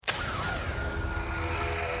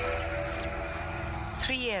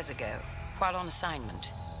3 years ago, while on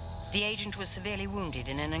assignment, the agent was severely wounded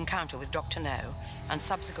in an encounter with Dr. No and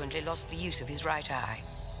subsequently lost the use of his right eye.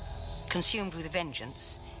 Consumed with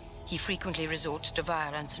vengeance, he frequently resorts to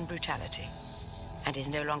violence and brutality and is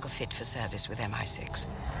no longer fit for service with MI6.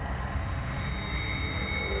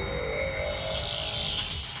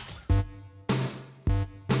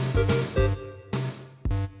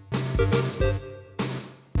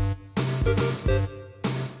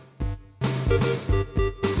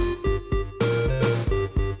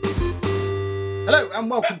 Hello and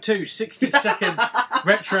welcome to 60-second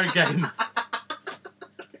retro game.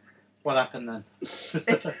 What happened then?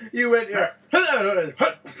 You went here.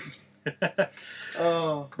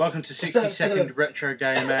 Oh. Welcome to 60-second retro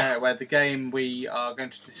game, where the game we are going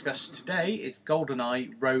to discuss today is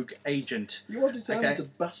GoldenEye Rogue Agent. You wanted to him to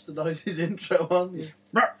bastardise his intro, aren't you?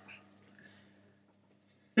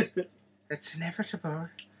 It's inevitable.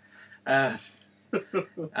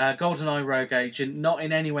 GoldenEye Rogue Agent, not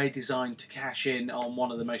in any way designed to cash in on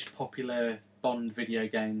one of the most popular Bond video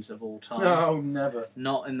games of all time. No, never.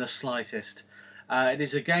 Not in the slightest. It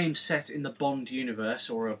is a game set in the Bond universe,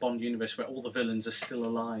 or a Bond universe where all the villains are still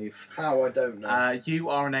alive. How, I don't know. You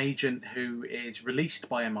are an agent who is released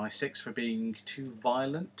by MI6 for being too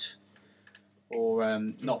violent, or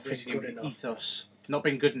not fitting in the ethos. Not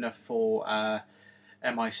being good enough for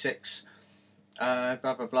MI6. Blah,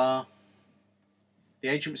 blah, blah. The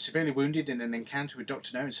agent was severely wounded in an encounter with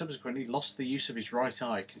Dr. No and subsequently lost the use of his right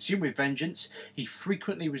eye. Consumed with vengeance, he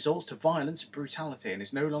frequently resorts to violence and brutality and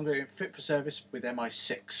is no longer fit for service with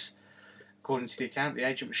MI6. According to the account, the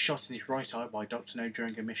agent was shot in his right eye by Dr. No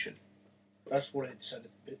during a mission. That's what it said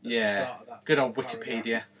at the start of that. Good old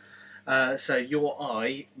Wikipedia. So your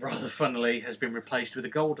eye, rather funnily, has been replaced with a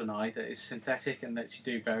golden eye that is synthetic and lets you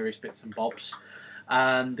do various bits and bobs.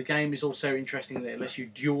 And the game is also interesting that it lets you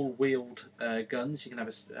dual wield guns. You can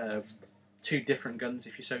have two different guns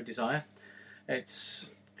if you so desire. It's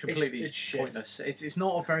completely pointless. It's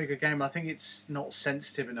not a very good game. I think it's not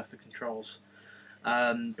sensitive enough, the controls.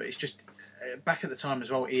 But it's just back at the time as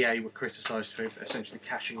well. EA were criticised for essentially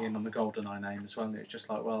cashing in on the GoldenEye name as well. And it's just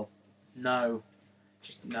like, well, no,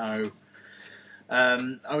 just no.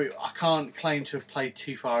 I can't claim to have played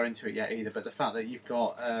too far into it yet either. But the fact that you've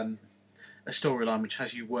got a storyline which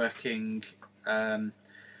has you working for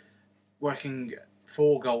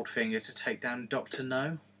Goldfinger to take down Dr.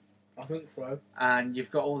 No. I think so. And you've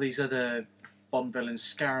got all these other Bond villains,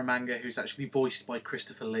 Scaramanga, who's actually voiced by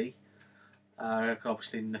Christopher Lee.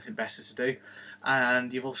 Obviously nothing better to do.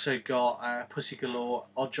 And you've also got Pussy Galore,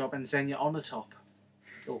 Oddjob and Xenia Onatop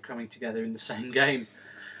all coming together in the same game.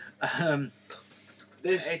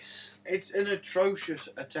 It's an atrocious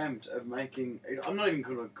attempt of making. I'm not even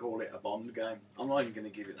going to call it a Bond game. I'm not even going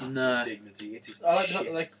to give it that dignity. It is. I like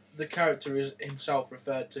that the character is himself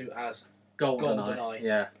referred to as GoldenEye.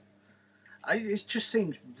 Yeah, it just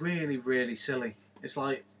seems really, really silly. It's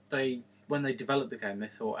like when they developed the game, they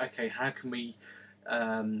thought, okay, how can we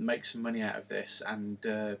make some money out of this and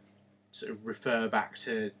sort of refer back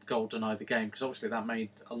to GoldenEye the game, because obviously that made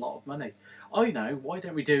a lot of money. I know, why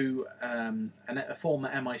don't we do a former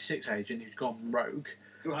MI6 agent who's gone rogue,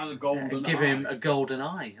 who has a golden eye, give him a golden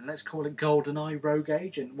eye, and let's call it GoldenEye Rogue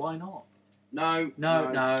Agent. Why not? No.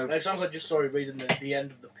 It sounds like just reading the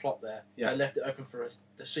end of the plot there. Yeah. They left it open for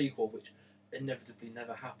the sequel, which inevitably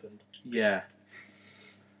never happened. Yeah.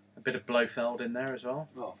 A bit of Blofeld in there as well.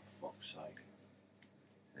 Oh, for fuck's sake.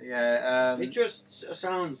 Yeah. It just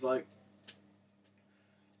sounds like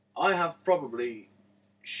I have probably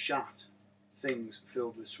shat things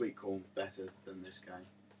filled with sweet corn better than this game.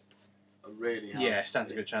 I really have. Yeah,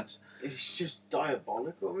 stands a good chance. It's just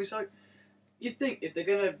diabolical. I mean, it's like, you'd think if they're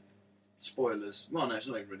going to, spoilers, well no, it's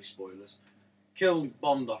not even really spoilers, kill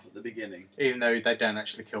Bond off at the beginning. Even though they don't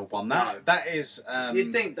actually kill Bond. That is...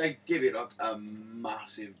 you'd think they'd give it a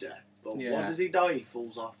massive death. But what does he die? He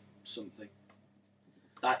falls off something.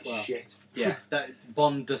 That's shit. Yeah, that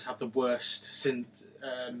Bond does have the worst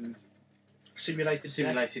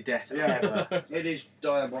simulated death ever. It is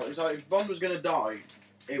diabolical. It's like if Bond was going to die,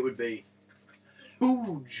 it would be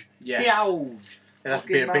huge. Yeah. Huge. It'd have to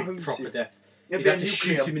be a big proper death. You'd have to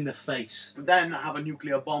shoot him in the face. Then have a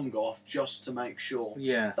nuclear bomb go off just to make sure.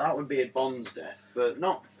 Yeah. That would be a Bond's death, but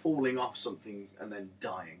not falling off something and then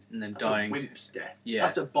dying. That's dying. That's a wimp's death. Yeah.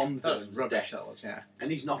 That's a Bond villain's rubbish, death. That was, yeah.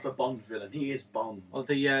 And he's not a Bond villain. He is Bond. Well,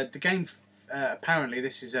 the game... apparently,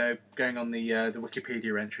 this is going on the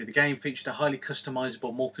Wikipedia entry. The game featured a highly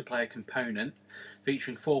customisable multiplayer component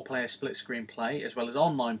featuring 4-player split-screen play, as well as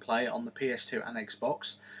online play on the PS2 and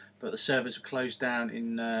Xbox. But the servers were closed down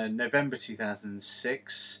in November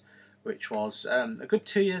 2006 which was a good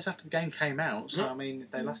 2 years after the game came out. So I mean,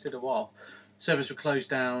 they lasted a while. Servers were closed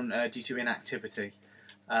down due to inactivity.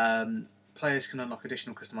 Players can unlock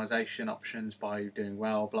additional customization options by doing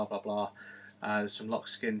well, blah blah blah. There's some locked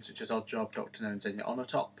skins such as Oddjob, Doctor No, and Xenia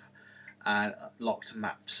Onatop, and locked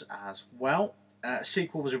maps as well. A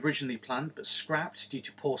sequel was originally planned but scrapped due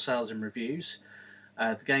to poor sales and reviews.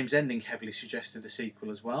 The game's ending heavily suggested a sequel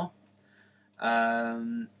as well.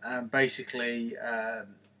 And basically,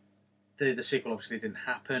 the sequel obviously didn't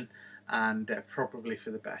happen, and probably for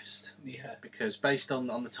the best. Yeah. Because based on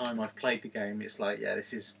the time I've played the game, it's like, yeah,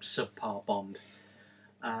 this is subpar Bond.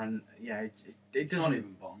 And yeah, it Not doesn't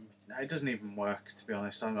even Bond. it doesn't even work, to be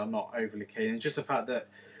honest. I'm not overly keen. And just the fact that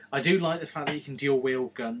I do like the fact that you can dual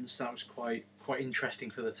wield guns. That was quite interesting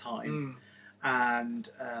for the time. And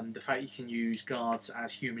the fact you can use guards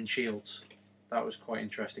as human shields, that was quite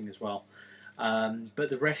interesting as well. But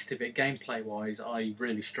the rest of it, gameplay wise, I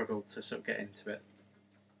really struggled to sort of get into it.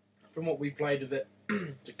 From what we played of it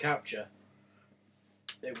to capture,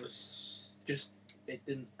 it was just, it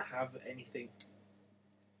didn't have anything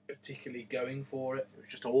particularly going for it. It was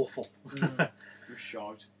just awful. It was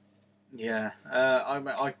shite. Yeah,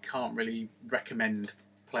 I can't really recommend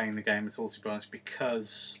playing the game at all, to be honest,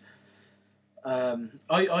 because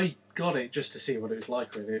I got it just to see what it was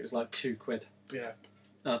like. Really, it was like £2. Yeah.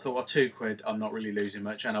 And I thought, well, £2, I'm not really losing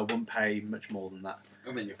much, and I wouldn't pay much more than that.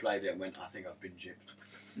 I mean, you played it and went, I think I've been gypped.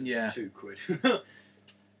 Yeah. £2.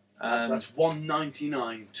 That's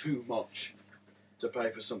 $1.99 too much to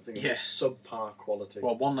pay for something of Yeah. this subpar quality.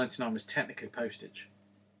 Well, $1.99 was technically postage.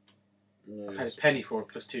 I paid a penny for it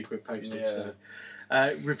plus £2 postage. Yeah. So.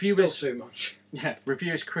 Still Reviewers too much. Yeah,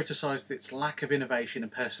 reviewers criticised its lack of innovation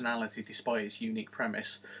and personality despite its unique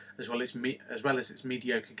premise, as well as its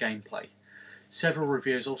mediocre gameplay. Several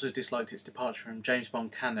reviewers also disliked its departure from James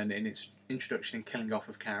Bond canon in its introduction and killing off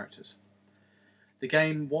of characters. The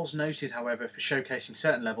game was noted, however, for showcasing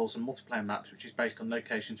certain levels and multiplayer maps, which is based on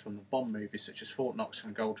locations from the Bond movies, such as Fort Knox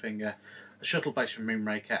from Goldfinger, the shuttle base from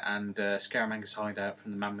Moonraker, and Scaramanga's hideout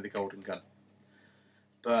from The Man with the Golden Gun.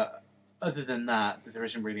 But other than that, there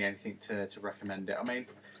isn't really anything to recommend it. I mean,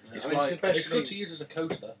 it's It's good to use as a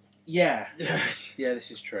coaster. Yeah. Yes. Yeah,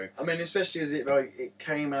 this is true. I mean, especially as it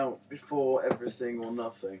came out before Everything or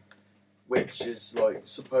Nothing, which is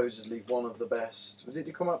supposedly one of the best. Did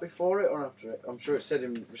it come out before it or after it? I'm sure it said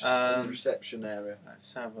in the reception area.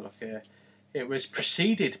 Let's have a look here. It was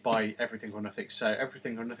preceded by Everything or Nothing, so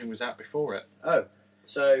Everything or Nothing was out before it. Oh,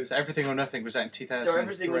 so Everything or Nothing was out in 2003. So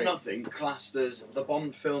Everything or Nothing classed as the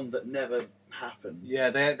Bond film that never happened.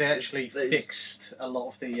 Yeah, they actually fixed a lot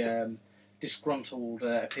of the disgruntled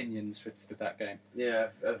opinions with that game. Yeah,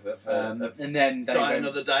 and then they Die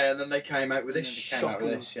Another Day, and then they came out with this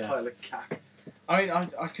shocking yeah. pile of cack. I mean,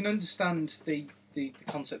 I can understand the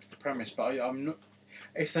concept of the premise, but I'm not.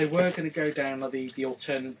 If they were going to go down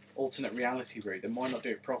the alternate reality route, then why not do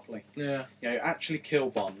it properly? Yeah. You know, actually kill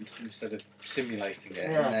Bond instead of simulating it,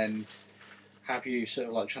 Yeah. and then have you sort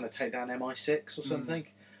of like trying to take down MI6 or something,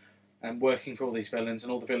 and working for all these villains,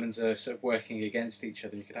 and all the villains are sort of working against each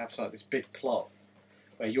other. You could have like this big plot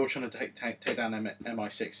where you're trying to take down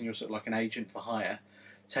MI6, and you're sort of like an agent for hire,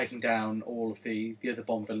 taking down all of the other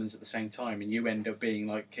Bond villains at the same time, and you end up being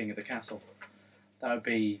like king of the castle. That would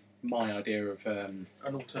be my idea of An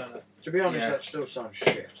alternate. To be honest, Yeah. that still sounds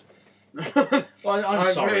shit. Well,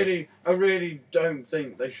 I'm sorry. I really don't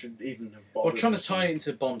think they should even have bothered. Well, trying to with tie it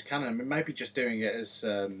into Bond canon, I mean, maybe just doing it as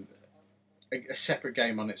a separate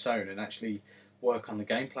game on its own and actually work on the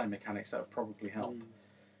gameplay mechanics, that would probably help.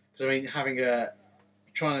 Because I mean,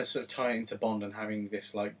 trying to sort of tie it into Bond and having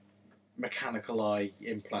this like mechanical eye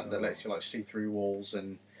implant that lets you like see through walls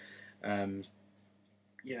and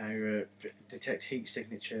detect heat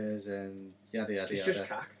signatures and yada yada It's yada. just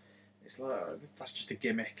cack. It's like that's just a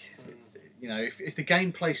gimmick. It's, if the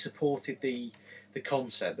gameplay supported the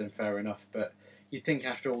concept, then fair enough. But you'd think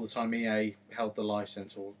after all the time EA held the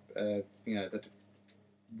license, or that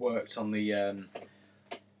worked on the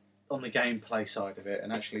gameplay side of it,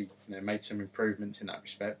 and actually made some improvements in that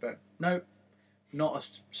respect. But no, not a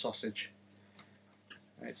sausage.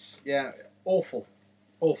 It's awful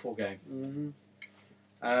game.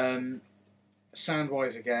 Sound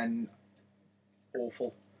wise again,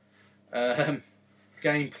 awful.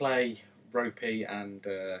 Gameplay ropey and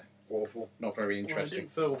awful. Not very Well, it interesting.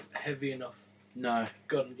 didn't feel heavy enough. No.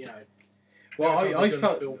 Gun, Well, I they've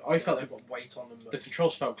felt got weight on them. the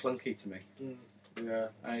controls felt clunky to me. Yeah.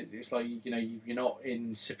 It's like you're not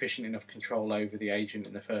in sufficient enough control over the agent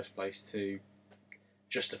in the first place to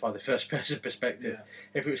justify the first person perspective.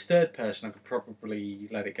 Yeah. If it was third person, I could probably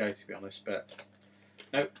let it go, to be honest. But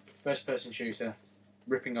nope, first person shooter,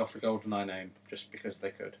 ripping off the GoldenEye name just because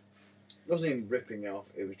they could. It wasn't even ripping it off,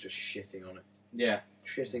 it was just shitting on it. Yeah.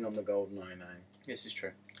 Shitting on the GoldenEye name. This is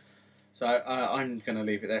true. So I'm going to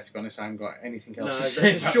leave it there, to be honest. I haven't got anything No, else to that's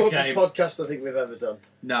say the about shortest the game. podcast I think we've ever done.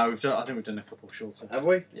 No, I think we've done a couple shorter. Have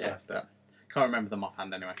we? Yeah, but can't remember them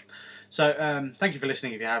offhand anyway. So thank you for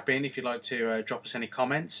listening if you have been. If you'd like to drop us any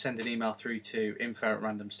comments, send an email through to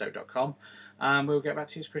info@randomstoke.com and we'll get back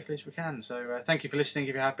to you as quickly as we can. So thank you for listening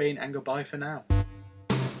if you have been, and goodbye for now.